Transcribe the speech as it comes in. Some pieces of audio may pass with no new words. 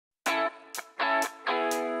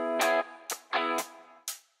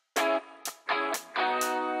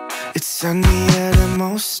It's sunnier than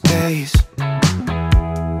most days.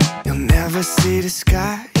 You'll never see the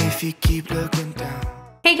sky if you keep looking down.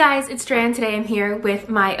 Hey guys, it's Drea and today I'm here with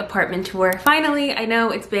my apartment tour. Finally, I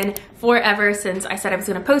know it's been forever since I said I was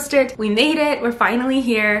gonna post it. We made it, we're finally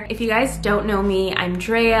here. If you guys don't know me, I'm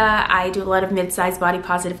Drea. I do a lot of mid-sized body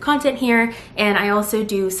positive content here, and I also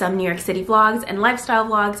do some New York City vlogs and lifestyle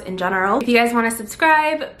vlogs in general. If you guys wanna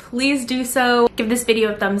subscribe, please do so. Give this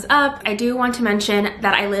video a thumbs up. I do want to mention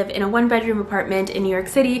that I live in a 1-bedroom apartment in New York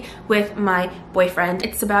City with my boyfriend.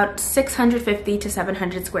 It's about 650 to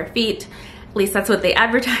 700 square feet. At least that's what they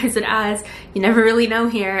advertise it as. You never really know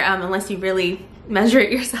here unless you really measure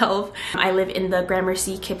it yourself. I live in the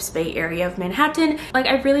Gramercy Kips Bay area of Manhattan. Like,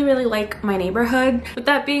 I really like my neighborhood. With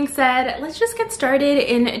that being said, let's just get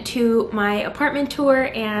started into my apartment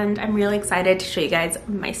tour, and I'm really excited to show you guys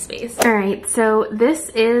my space. All right, so this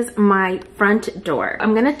is my front door.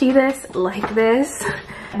 I'm gonna do this like this.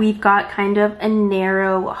 We've got kind of a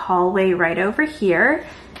narrow hallway right over here,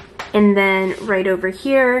 and then right over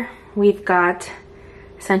here we've got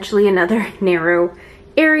essentially another narrow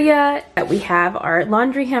area. We have our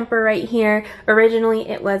laundry hamper right here. Originally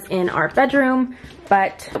it was in our bedroom,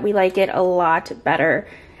 but we like it a lot better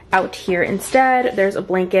out here instead. There's a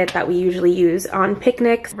blanket that we usually use on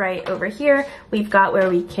picnics. Right over here we've got where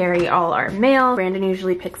we carry all our mail. Brandon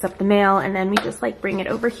usually picks up the mail and then we just like bring it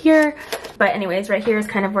over here. But anyways, right here is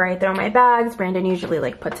kind of where I throw my bags. Brandon usually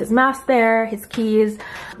like puts his mask there, his keys.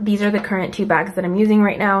 These are the current 2 bags that I'm using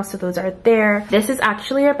right now, so those are there. This is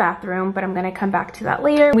actually our bathroom, but I'm gonna come back to that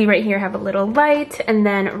later. We right here have a little light, and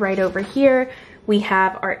then right over here we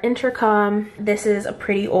have our intercom. This is a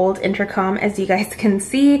pretty old intercom, as you guys can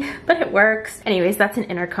see, but it works. Anyways, that's an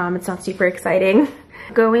intercom. It's not super exciting.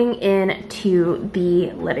 Going into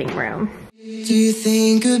the living room. Do you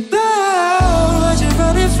think about what you're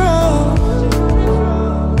running from?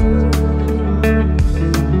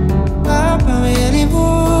 Not by me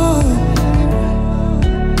anymore.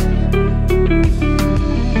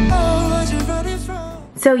 Oh, what you're running from.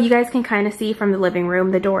 So you guys can kind of see from the living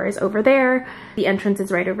room, the door is over there, the entrance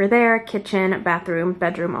is right over there, kitchen, bathroom,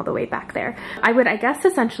 bedroom, all the way back there. I would, I guess,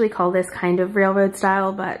 essentially call this kind of railroad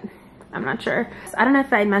style, but I'm not sure. I don't know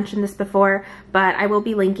if I mentioned this before, but I will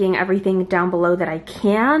be linking everything down below that I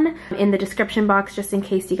can in the description box, just in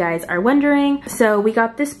case you guys are wondering. So we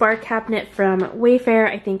got this bar cabinet from Wayfair.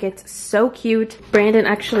 I think it's so cute. Brandon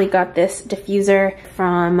actually got this diffuser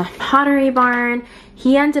from Pottery Barn.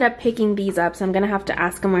 He ended up picking these up, so I'm gonna have to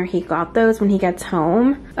ask him where he got those when he gets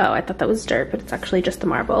home. Oh, I thought that was dirt, but it's actually just the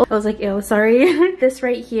marble. I was like, ew, sorry. This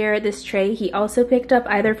right here, this tray, he also picked up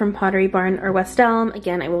either from Pottery Barn or West Elm.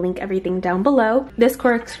 Again, I will link everything down below. This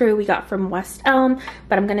corkscrew we got from West Elm,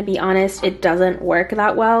 but I'm gonna be honest, it doesn't work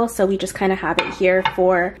that well, so we just kind of have it here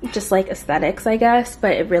for just like aesthetics, I guess,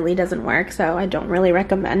 but it really doesn't work, so I don't really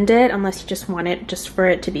recommend it unless you just want it just for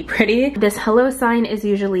it to be pretty. This hello sign is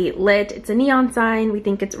usually lit. It's a neon sign. We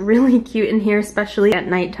think it's really cute in here, especially at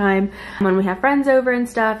nighttime. When we have friends over and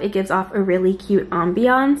stuff, it gives off a really cute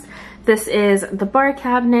ambiance. This is the bar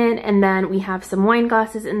cabinet, and then we have some wine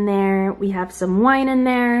glasses in there. We have some wine in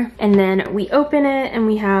there, and then we open it and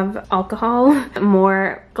we have alcohol,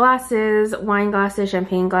 more glasses, wine glasses,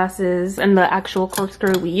 champagne glasses, and the actual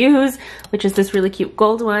corkscrew we use, which is this really cute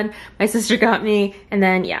gold one my sister got me. And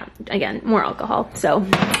then yeah, again, more alcohol. So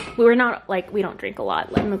we're not like, we don't drink a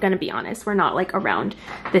lot. I'm gonna be honest, we're not like around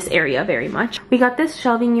this area very much. We got this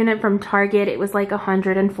shelving unit from Target. It was like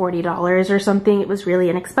 $140 or something. It was really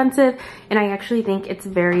inexpensive, and I actually think it's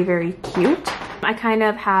very cute. I kind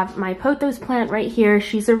of have my pothos plant right here.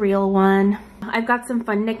 She's a real one. I've got some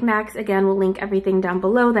fun knickknacks. Again, we'll link everything down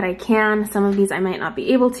below that I can. Some of these I might not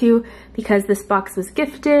be able to because this box was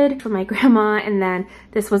gifted from my grandma, and then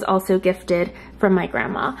this was also gifted from my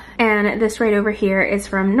grandma. And this right over here is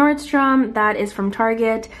from Nordstrom. That is from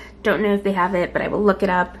Target. Don't know if they have it, but I will look it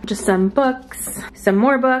up. Just some books, some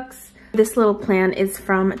more books. This little plant is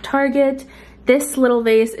from Target. This little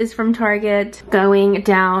vase is from Target. Going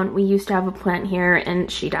down, we used to have a plant here and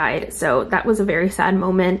she died. So that was a very sad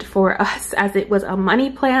moment for us as it was a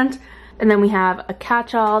money plant. And then we have a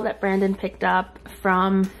catch-all that Brandon picked up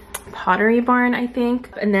from Pottery Barn, I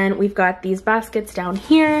think. And then we've got these baskets down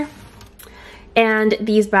here. And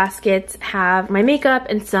these baskets have my makeup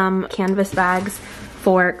and some canvas bags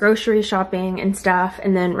for grocery shopping and stuff.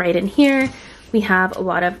 And then right in here, we have a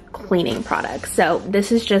lot of cleaning products. So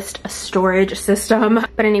this is just a storage system.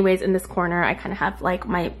 But anyways, in this corner, I kind of have like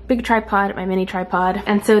my big tripod, my mini tripod.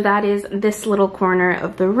 And so that is this little corner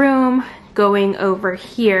of the room. Going over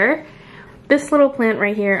here, this little plant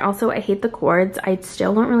right here. Also, I hate the cords. I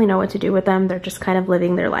still don't really know what to do with them. They're just kind of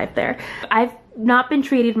living their life there. I've not been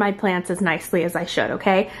treating my plants as nicely as I should,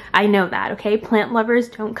 okay? I know that, okay? Plant lovers,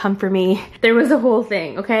 don't come for me. There was a whole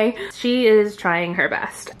thing, okay? She is trying her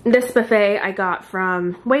best. This buffet I got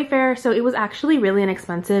from Wayfair, so it was actually really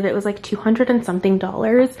inexpensive. It was like $200 and something.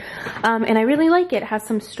 And I really like it. It has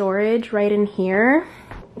some storage right in here.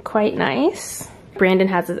 Quite nice. Brandon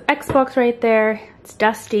has his Xbox right there. It's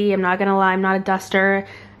dusty. I'm not gonna lie, I'm not a duster.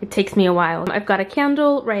 It takes me a while. I've got a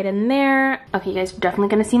candle right in there. Okay, you guys are definitely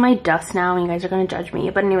gonna see my dust now and you guys are gonna judge me.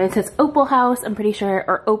 But anyway, it says Opal House, I'm pretty sure,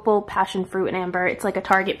 or Opal Passion Fruit and Amber. It's like a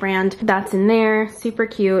Target brand. That's in there, super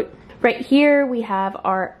cute. Right here we have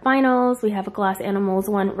our vinyls. We have a Glass Animals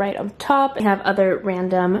one right on top. We have other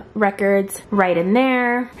random records right in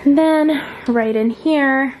there. And then right in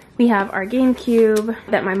here, we have our GameCube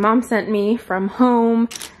that my mom sent me from home.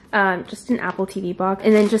 Just an Apple TV box,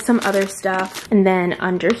 and then just some other stuff. And then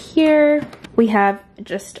under here, we have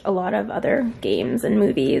just a lot of other games and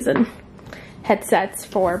movies and headsets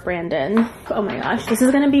for Brandon. Oh my gosh, this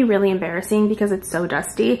is gonna be really embarrassing because it's so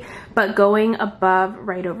dusty. But going above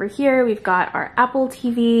right over here, we've got our Apple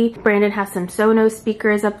TV. Brandon has some Sonos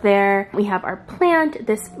speakers up there. We have our plant.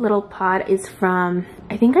 This little pot is from,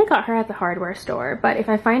 I think I got her at the hardware store, but if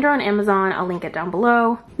I find her on Amazon, I'll link it down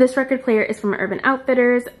below. This record player is from Urban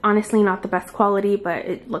Outfitters. Honestly, not the best quality, but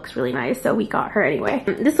it looks really nice, so we got her anyway.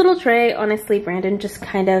 This little tray, honestly, Brandon just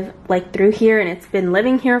kind of like threw here, and it's been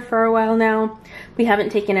living here for a while now. We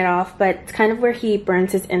haven't taken it off, but it's kind of where he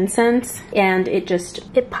burns his incense, and it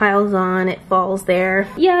piles on, it falls there.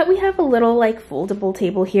 Yeah, we have a little like foldable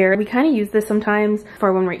table here. We kind of use this sometimes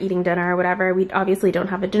for when we're eating dinner or whatever. We obviously don't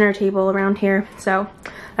have a dinner table around here, so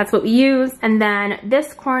that's what we use. And then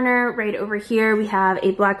this corner right over here, we have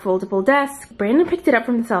a black foldable desk. Brandon picked it up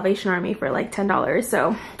from the Salvation Army for like $10,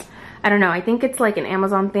 so I don't know. I think it's like an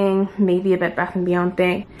Amazon thing, maybe a Bed Bath & Beyond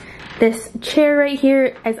thing. This chair right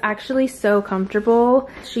here is actually so comfortable.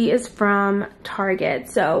 She is from Target,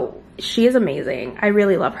 so she is amazing. I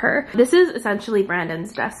really love her. This is essentially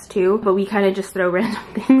Brandon's desk too, but we kind of just throw random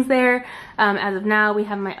things there. As of now, we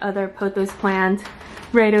have my other pothos plant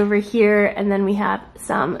right over here, and then we have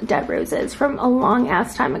some dead roses from a long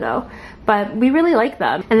ass time ago, but we really like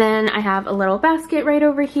them. And then I have a little basket right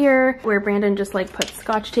over here where Brandon just like puts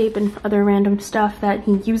scotch tape and other random stuff that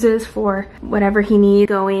he uses for whatever he needs.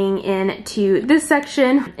 Going into this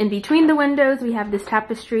section, in between the windows, we have this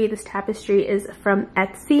tapestry. This tapestry is from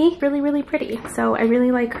Etsy. Really, really pretty. So I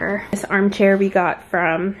really like her. This armchair we got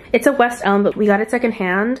from, it's a West Elm, but we got it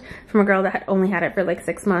secondhand from a girl that had only had it for like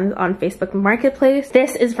 6 months on Facebook Marketplace.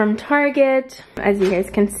 This is from Target. As you guys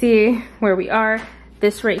can see where we are.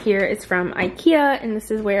 This right here is from IKEA, and this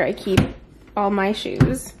is where I keep all my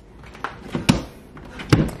shoes.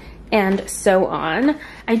 And so on.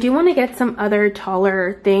 I do want to get some other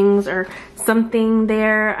taller things or something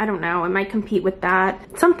there. I don't know, it might compete with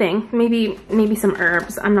that. Something, maybe some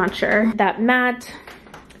herbs, I'm not sure. That mat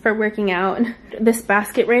for working out. This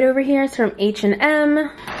basket right over here is from H&M,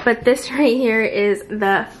 but this right here is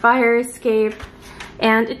the fire escape,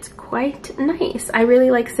 and it's quite nice. I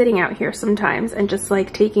really like sitting out here sometimes and just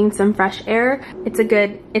like taking some fresh air. It's a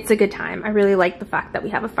good time. I really like the fact that we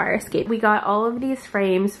have a fire escape. We got all of these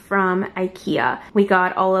frames from IKEA. We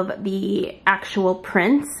got all of the actual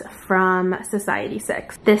prints from Society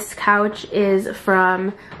 6. This couch is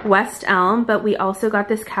from West Elm, but we also got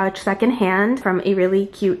this couch secondhand from a really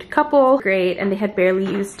cute couple. Great, and they had barely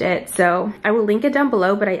used it, so I will link it down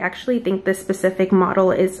below, but I actually think this specific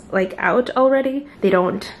model is like out already. They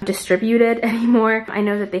don't distribute it anymore. I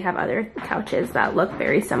know that they have other couches that look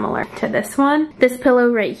very similar to this one. This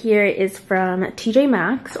pillow right here is from TJ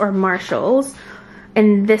Maxx or Marshalls,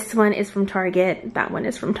 and this one is from Target. That one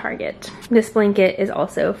is from Target. This blanket is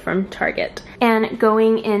also from Target. And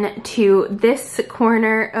going into this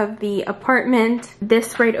corner of the apartment,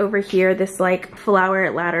 this right over here, this like flower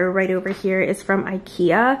ladder right over here is from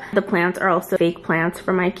IKEA. The plants are also fake plants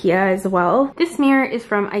from IKEA as well. This mirror is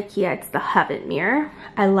from IKEA. It's the Heaven mirror.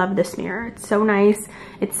 I love this mirror. It's so nice.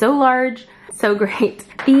 It's so large. So great.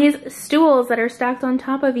 These stools that are stacked on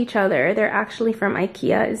top of each other, they're actually from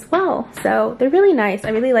IKEA as well. So they're really nice. I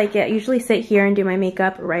really like it. I usually sit here and do my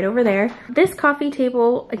makeup right over there. This coffee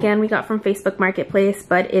table, again, we got from Facebook Marketplace,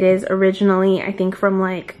 but it is originally, I think, from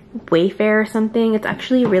like Wayfair or something. It's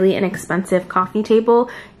actually really an expensive coffee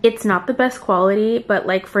table. It's not the best quality, but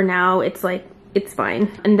like for now, it's like, it's fine.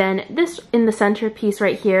 And then this in the centerpiece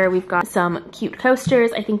right here, we've got some cute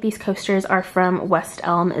coasters. I think these coasters are from West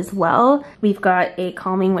Elm as well. We've got a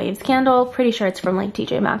Calming Waves candle. Pretty sure it's from like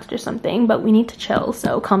TJ Maxx or something, but we need to chill,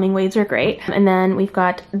 so Calming Waves are great. And then we've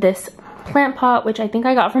got this plant pot, which I think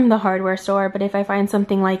I got from the hardware store, but if I find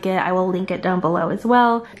something like it, I will link it down below as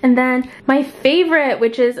well. And then my favorite,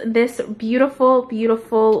 which is this beautiful,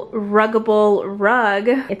 beautiful ruggable rug.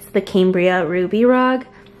 It's the Cambria Ruby rug.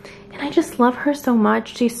 And I just love her so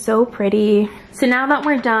much. She's so pretty. So now that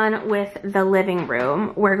we're done with the living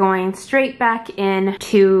room, we're going straight back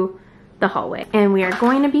into the hallway. And we are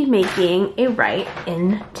going to be making a right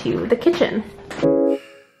into the kitchen.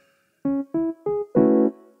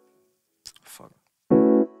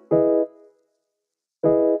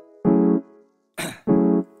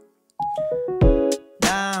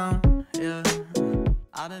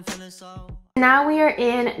 Now we are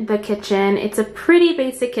in the kitchen. It's a pretty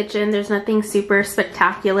basic kitchen. There's nothing super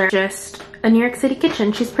spectacular, just a New York City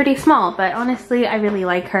kitchen. She's pretty small, but honestly, I really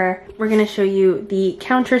like her. We're gonna show you the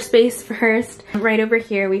counter space first. Right over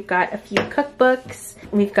here, we've got a few cookbooks.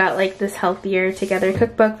 We've got like this Healthier Together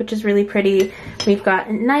cookbook, which is really pretty. We've got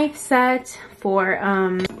a knife set for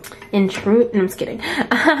I'm just kidding.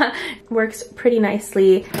 Works pretty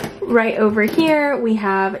nicely. Right over here, we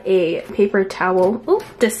have a paper towel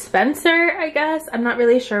dispenser, I guess. I'm not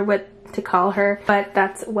really sure what to call her, but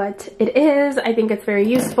that's what it is. I think it's very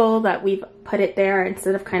useful that we've put it there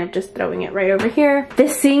instead of kind of just throwing it right over here.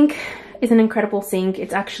 This sink is an incredible sink.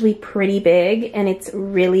 It's actually pretty big and it's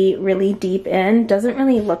really, really deep in. Doesn't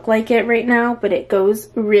really look like it right now, but it goes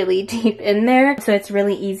really deep in there. So it's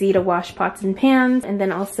really easy to wash pots and pans. And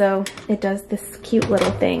then also it does this cute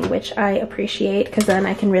little thing, which I appreciate because then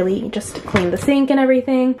I can really just clean the sink and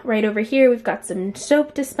everything. Right over here, we've got some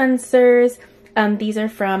soap dispensers. These are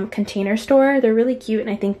from Container Store. They're really cute and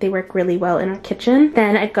I think they work really well in our kitchen.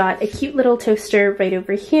 Then I've got a cute little toaster right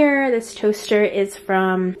over here. This toaster is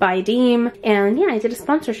from By Deem, and yeah, I did a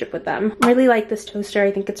sponsorship with them. I really like this toaster.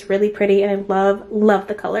 I think it's really pretty and I love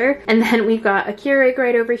the color. And then we've got a Keurig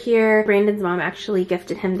right over here. Brandon's mom actually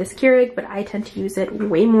gifted him this Keurig, but I tend to use it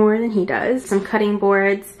way more than he does. Some cutting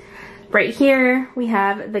boards. Right here we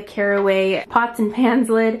have the Caraway Pots and Pans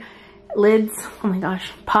lids. Oh my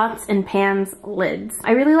gosh, pots and pans lids.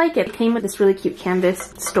 I really like it. It came with this really cute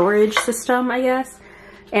canvas storage system, I guess,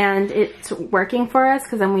 and it's working for us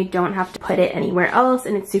because then we don't have to put it anywhere else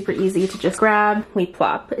and it's super easy to just grab, we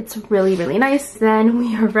plop. It's really, really nice. Then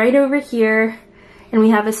we are right over here and we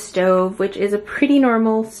have a stove, which is a pretty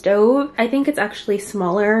normal stove. I think it's actually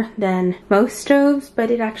smaller than most stoves, but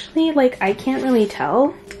it actually, like, I can't really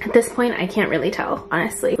tell. At this point, I can't really tell,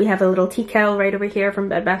 honestly. We have a little tea kettle right over here from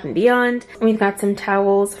Bed Bath & Beyond. We've got some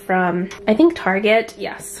towels from, I think, Target.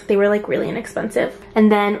 Yes, they were like really inexpensive. And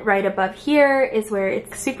then right above here is where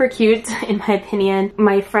it's super cute, in my opinion.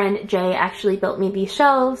 My friend Jay actually built me these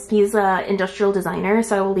shelves. He's an industrial designer,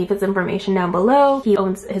 so I will leave his information down below. He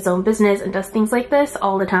owns his own business and does things like this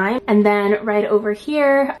all the time. And then right over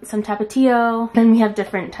here, some Tapatio. Then we have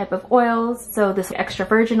different type of oils. So this extra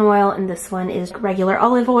virgin oil and this one is regular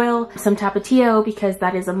olive oil. Some Tapatio because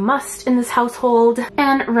that is a must in this household.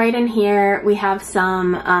 And right in here we have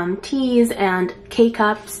some teas and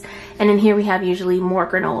K-cups. And in here we have usually more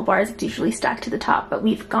granola bars. It's usually stacked to the top, but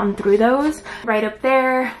we've gone through those. Right up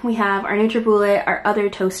there, we have our NutriBullet, our other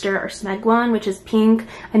toaster, our Smeg one, which is pink.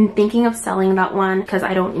 I'm thinking of selling that one because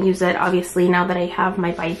I don't use it, obviously, now that I have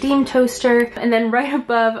my By Deem toaster. And then right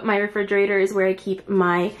above my refrigerator is where I keep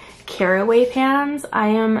my Caraway pans. I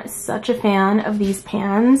am such a fan of these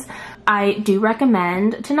pans. I do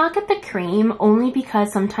recommend to not get the cream only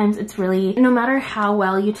because sometimes it's really, no matter how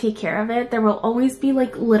well you take care of it, there will always be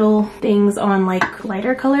like little things on like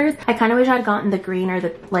lighter colors. I kind of wish I'd gotten the green or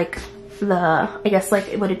the I guess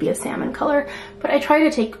like, would it be a salmon color? But I try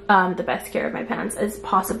to take the best care of my pans as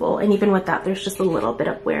possible. And even with that, there's just a little bit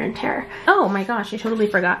of wear and tear. Oh my gosh, I totally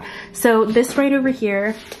forgot. So this right over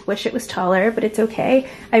here, wish it was taller, but it's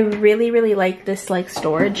okay. I really, really like this like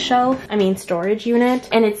storage unit.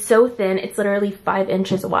 And it's so thin, it's literally 5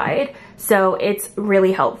 inches wide. So it's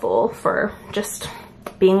really helpful for just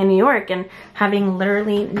being in New York and having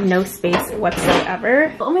literally no space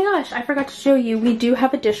whatsoever. Oh my gosh, I forgot to show you, we do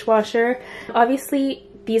have a dishwasher. Obviously,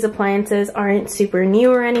 these appliances aren't super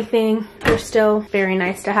new or anything. They're still very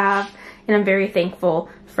nice to have, and I'm very thankful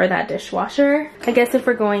for that dishwasher. I guess if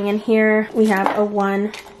we're going in here, we have a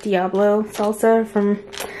One Diablo salsa from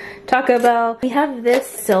Taco Bell. We have this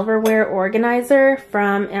silverware organizer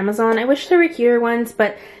from Amazon. I wish there were cuter ones,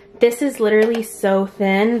 but this is literally so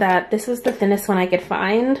thin that this was the thinnest one I could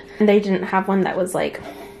find. And they didn't have one that was like,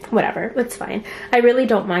 whatever, it's fine. I really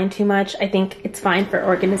don't mind too much. I think it's fine for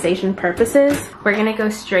organization purposes. We're gonna go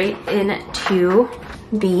straight into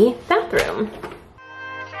the bathroom.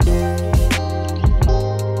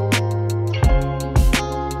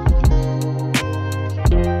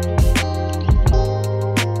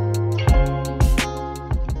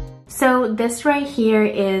 So this right here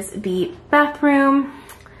is the bathroom.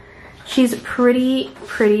 She's pretty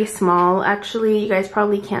small. Actually, you guys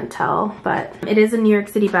probably can't tell, but it is a New York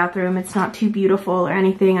City bathroom. It's not too beautiful or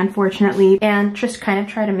anything, unfortunately, and just kind of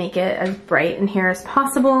try to make it as bright in here as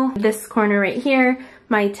possible. This corner right here,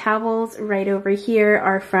 my towels right over here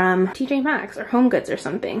are from TJ Maxx or Home Goods or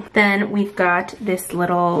something. Then we've got this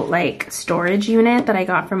little like storage unit that I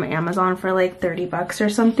got from Amazon for like 30 bucks or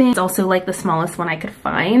something. It's also like the smallest one I could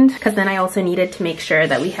find, because then I also needed to make sure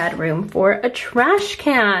that we had room for a trash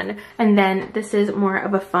can. And then this is more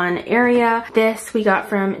of a fun area. This we got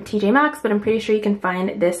from TJ Maxx, but I'm pretty sure you can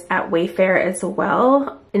find this at Wayfair as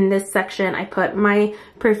well. In this section, I put my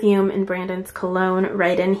perfume and Brandon's cologne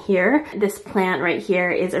right in here. This plant right here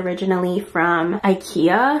is originally from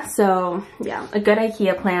IKEA. So yeah, a good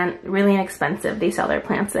IKEA plant, really inexpensive. They sell their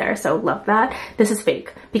plants there, so love that. This is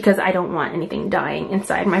fake because I don't want anything dying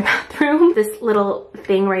inside my bathroom. This little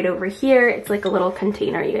thing right over here, it's like a little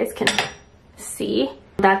container, you guys can see.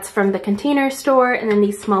 That's from the Container Store, and then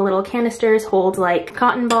these small little canisters hold like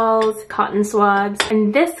cotton balls, cotton swabs,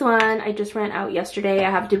 and this one I just ran out yesterday.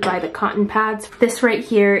 I have to buy the cotton pads. This right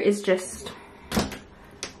here is just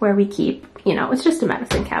where we keep, you know, it's just a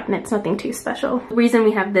medicine cabinet. It's nothing too special. The reason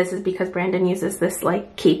we have this is because Brandon uses this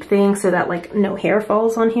like cape thing so that like no hair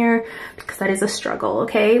falls on here, because that is a struggle,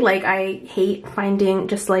 okay? Like I hate finding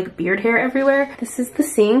just like beard hair everywhere. This is the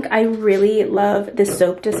sink. I really love this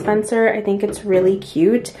soap dispenser. I think it's really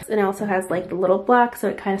cute. And it also has like the little block, so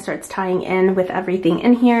it kind of starts tying in with everything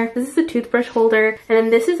in here. This is a toothbrush holder, and then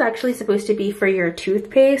this is actually supposed to be for your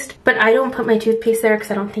toothpaste, but I don't put my toothpaste there because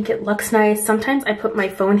I don't think it looks nice. Sometimes I put my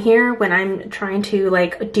phone here when I'm trying to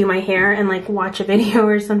like do my hair and like watch a video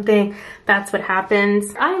or something. That's what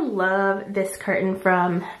happens. I love this curtain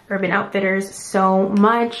from Urban Outfitters so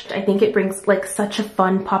much. I think it brings like such a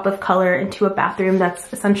fun pop of color into a bathroom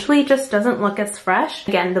that's essentially just doesn't look as fresh.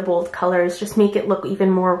 Again, the bold colors just make it look even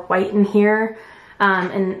more white in here.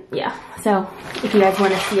 And yeah, so if you guys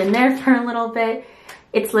want to see in there for a little bit,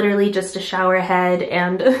 it's literally just a shower head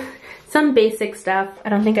and some basic stuff. I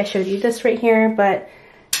don't think I showed you this right here, but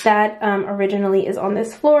that originally is on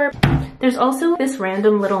this floor. There's also this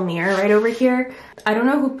random little mirror right over here. I don't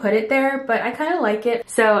know who put it there, but I kind of like it.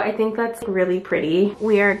 So I think that's really pretty.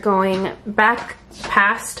 We are going back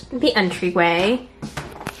past the entryway.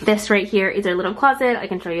 This right here is our little closet. I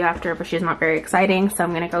can show you after, but she's not very exciting. So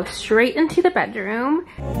I'm gonna go straight into the bedroom.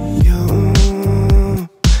 You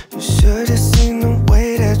should have seen the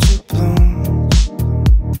way that you bloom.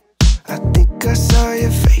 I think I saw your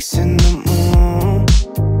face in the moon.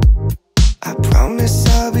 I promise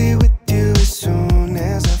I'll be with you as soon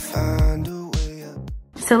as I find a way up.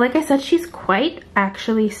 So like I said, she's quite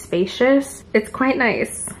actually spacious. It's quite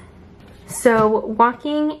nice. So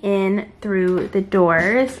walking in through the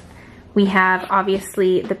doors, we have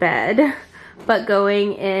obviously the bed, but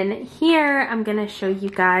going in here, I'm gonna show you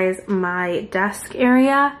guys my desk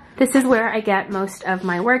area. This is where I get most of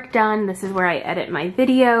my work done. This is where I edit my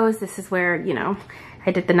videos. This is where, you know,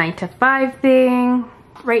 I did the 9 to 5 thing.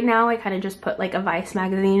 Right now, I kind of just put like a Vice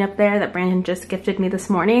magazine up there that Brandon just gifted me this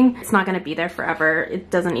morning. It's not gonna be there forever.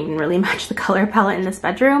 It doesn't even really match the color palette in this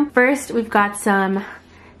bedroom. First, we've got some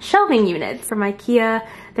shelving units from IKEA.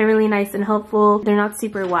 They're really nice and helpful. They're not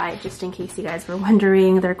super wide, just in case you guys were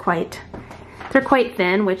wondering. They're quite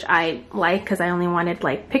thin, which I like because I only wanted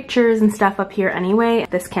like pictures and stuff up here anyway.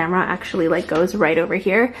 This camera actually like goes right over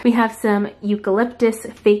here. We have some eucalyptus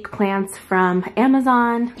fake plants from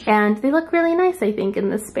Amazon, and they look really nice, I think, in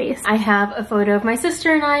this space. I have a photo of my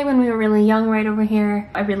sister and I when we were really young right over here.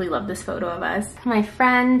 I really love this photo of us. My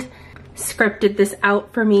friend scripted this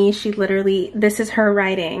out for me. She literally, this is her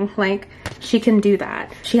writing. Like, she can do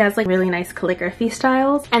that. She has like really nice calligraphy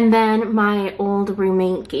styles. And then my old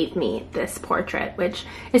roommate gave me this portrait, which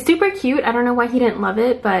is super cute. I don't know why he didn't love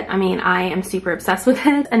it, but I mean, I am super obsessed with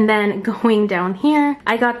it. And then going down here,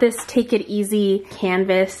 I got this Take It Easy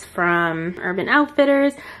canvas from Urban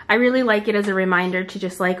Outfitters. I really like it as a reminder to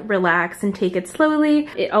just like relax and take it slowly.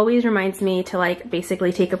 It always reminds me to like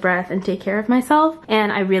basically take a breath and take care of myself.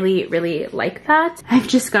 And I really, really like that. I've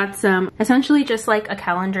just got some, essentially just like a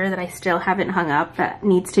calendar that I still haven't hung up that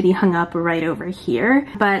needs to be hung up right over here.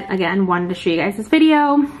 But again, wanted to show you guys this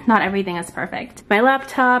video. Not everything is perfect. My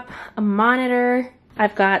laptop, a monitor,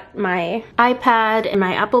 I've got my iPad and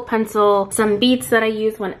my Apple Pencil, some beats that I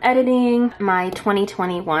use when editing, my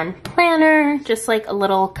 2021 planner, just like a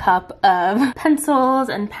little cup of pencils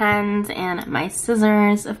and pens, and my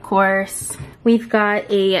scissors, of course. We've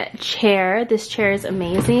got a chair. This chair is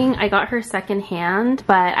amazing. I got her secondhand,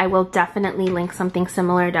 but I will definitely link something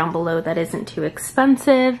similar down below that isn't too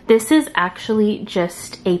expensive. This is actually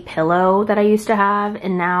just a pillow that I used to have,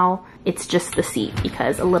 and now it's just the seat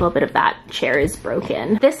because a little bit of that chair is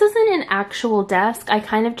broken. This isn't an actual desk. I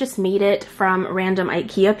kind of just made it from random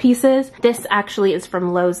IKEA pieces. This actually is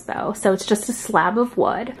from Lowe's though, so it's just a slab of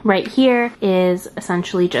wood. Right here is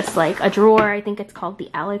essentially just like a drawer. I think it's called the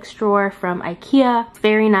Alex drawer from IKEA. It's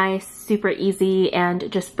very nice, super easy,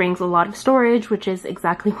 and just brings a lot of storage, which is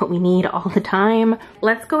exactly what we need all the time.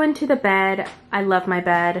 Let's go into the bed. I love my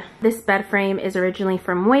bed. This bed frame is originally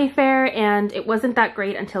from Wayfair, and it wasn't that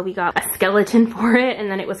great until we got a skeleton for it, and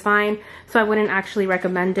then it was fine, so I wouldn't actually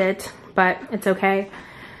recommend it, but it's okay.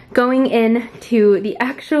 Going into the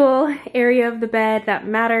actual area of the bed that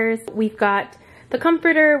matters, we've got the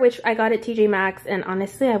comforter, which I got at TJ Maxx, and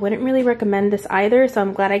honestly I wouldn't really recommend this either, so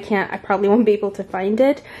I'm glad I probably won't be able to find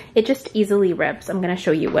it. It just easily rips. I'm gonna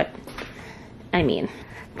show you what I mean.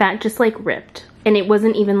 That just like ripped. And it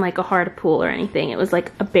wasn't even like a hard pull or anything. It was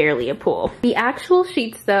like barely a pull. The actual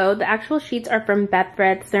sheets though, the actual sheets are from Bed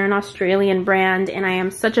Threads. They're an Australian brand and I am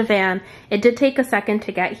such a fan. It did take a second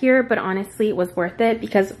to get here, but honestly it was worth it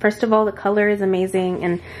because first of all, the color is amazing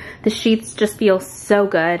and the sheets just feel so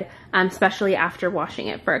good. Especially after washing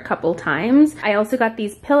it for a couple times. I also got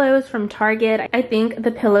these pillows from Target. I think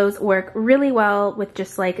the pillows work really well with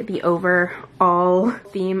just like the overall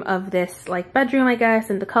theme of this like bedroom, I guess,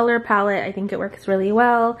 and the color palette. I think it works really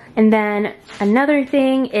well. And then another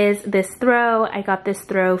thing is this throw. I got this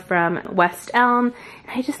throw from West Elm.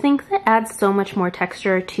 I just think that adds so much more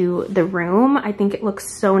texture to the room. I think it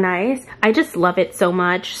looks so nice. I just love it so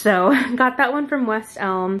much. So got that one from West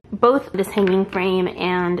Elm. Both this hanging frame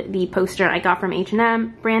and the poster I got from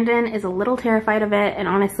H&M. Brandon is a little terrified of it, and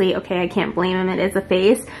honestly, okay, I can't blame him. It is a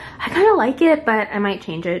face. I kind of like it, but I might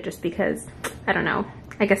change it just because, I don't know.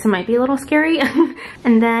 I guess it might be a little scary.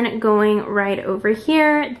 And then going right over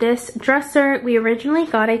here, this dresser we originally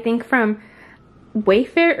got, I think, from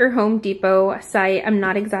Wayfair or Home Depot site. I'm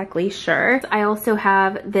not exactly sure. I also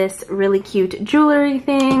have this really cute jewelry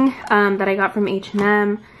thing that I got from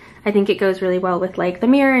H&M. I think it goes really well with like the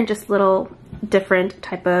mirror and just little different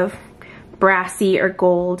type of brassy or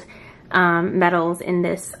gold metals in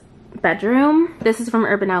this bedroom. This is from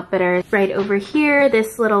Urban Outfitters. Right over here,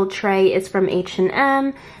 this little tray is from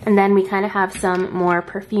H&M, and then we kind of have some more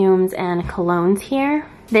perfumes and colognes here.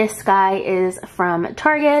 This guy is from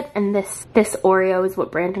Target, and this Oreo is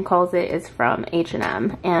what Brandon calls it, is from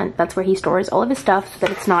H&M, and that's where he stores all of his stuff so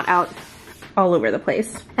that it's not out all over the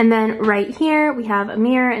place. And then right here we have a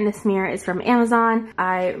mirror, and this mirror is from Amazon.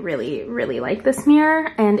 I really, really like this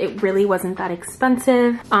mirror, and it really wasn't that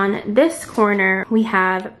expensive. On this corner we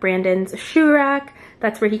have Brandon's shoe rack.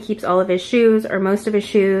 That's where he keeps all of his shoes, or most of his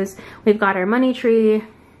shoes. We've got our money tree.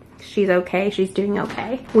 She's okay, she's doing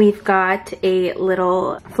okay. We've got a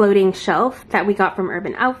little floating shelf that we got from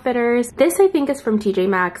Urban Outfitters. This I think is from TJ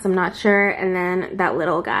Maxx, I'm not sure. And then that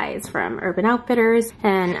little guy is from Urban Outfitters.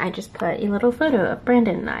 And I just put a little photo of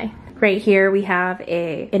Brandon and I. Right here we have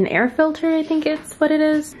an air filter, I think it's what it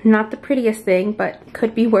is. Not the prettiest thing, but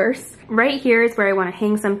could be worse. Right here is where I want to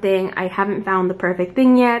hang something. I haven't found the perfect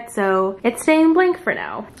thing yet, so it's staying blank for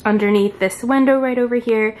now. Underneath this window right over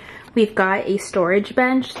here, we've got a storage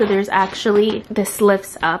bench. So there's actually, this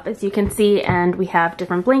lifts up as you can see, and we have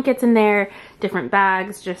different blankets in there, different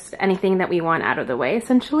bags, just anything that we want out of the way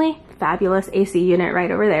essentially. Fabulous AC unit right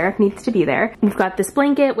over there, needs to be there. We've got this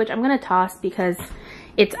blanket, which I'm gonna toss because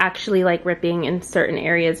it's actually like ripping in certain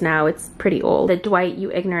areas now. It's pretty old. The Dwight,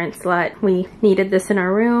 you ignorant slut. We needed this in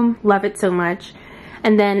our room. Love it so much.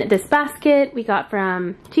 And then this basket we got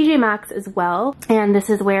from TJ Maxx as well. And this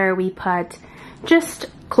is where we put just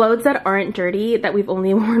clothes that aren't dirty, that we've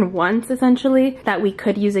only worn once essentially, that we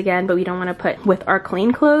could use again but we don't want to put with our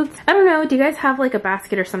clean clothes. I don't know, do you guys have like a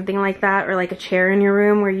basket or something like that, or like a chair in your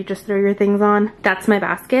room where you just throw your things on? That's my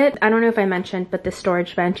basket. I don't know if I mentioned, but this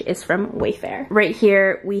storage bench is from Wayfair. Right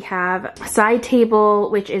here we have a side table,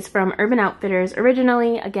 which is from Urban Outfitters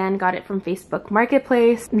originally. Again, got it from Facebook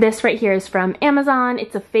Marketplace. This right here is from Amazon.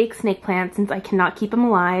 It's a fake snake plant since I cannot keep them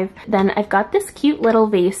alive. Then I've got this cute little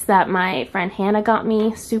vase that my friend Hannah got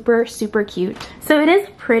me. Super, super cute. So it is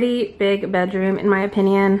a pretty big bedroom in my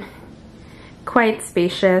opinion. Quite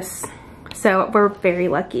spacious. So we're very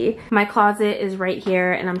lucky. My closet is right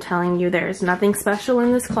here, and I'm telling you, there's nothing special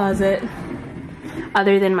in this closet.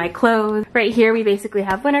 other than my clothes. Right here we basically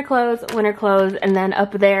have winter clothes, and then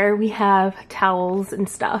up there we have towels and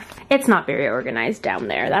stuff. It's not very organized down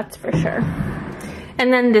there, that's for sure.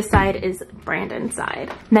 And then this side is Brandon's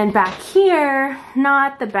side. Then back here,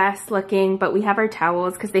 not the best looking, but we have our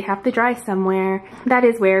towels because they have to dry somewhere. That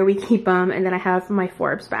is where we keep them. And then I have my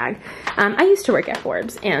Forbes bag. I used to work at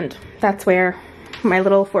Forbes, and that's where my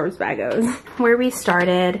little Forbes bag goes. Where we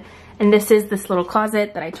started, and this is this little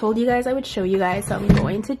closet that I told you guys I would show you guys, so I'm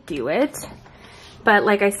going to do it. But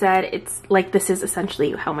like I said, it's like this is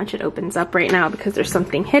essentially how much it opens up right now because there's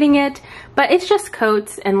something hitting it. But it's just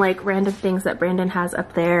coats and like random things that Brandon has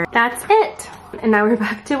up there. That's it. And now we're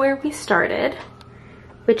back to where we started,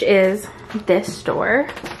 which is this store.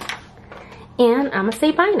 And I'm gonna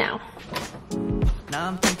say bye now. Now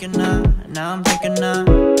I'm thinking by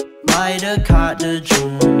the caught the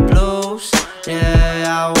June blues.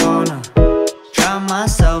 Yeah, I wanna drown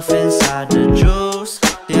myself inside the juice.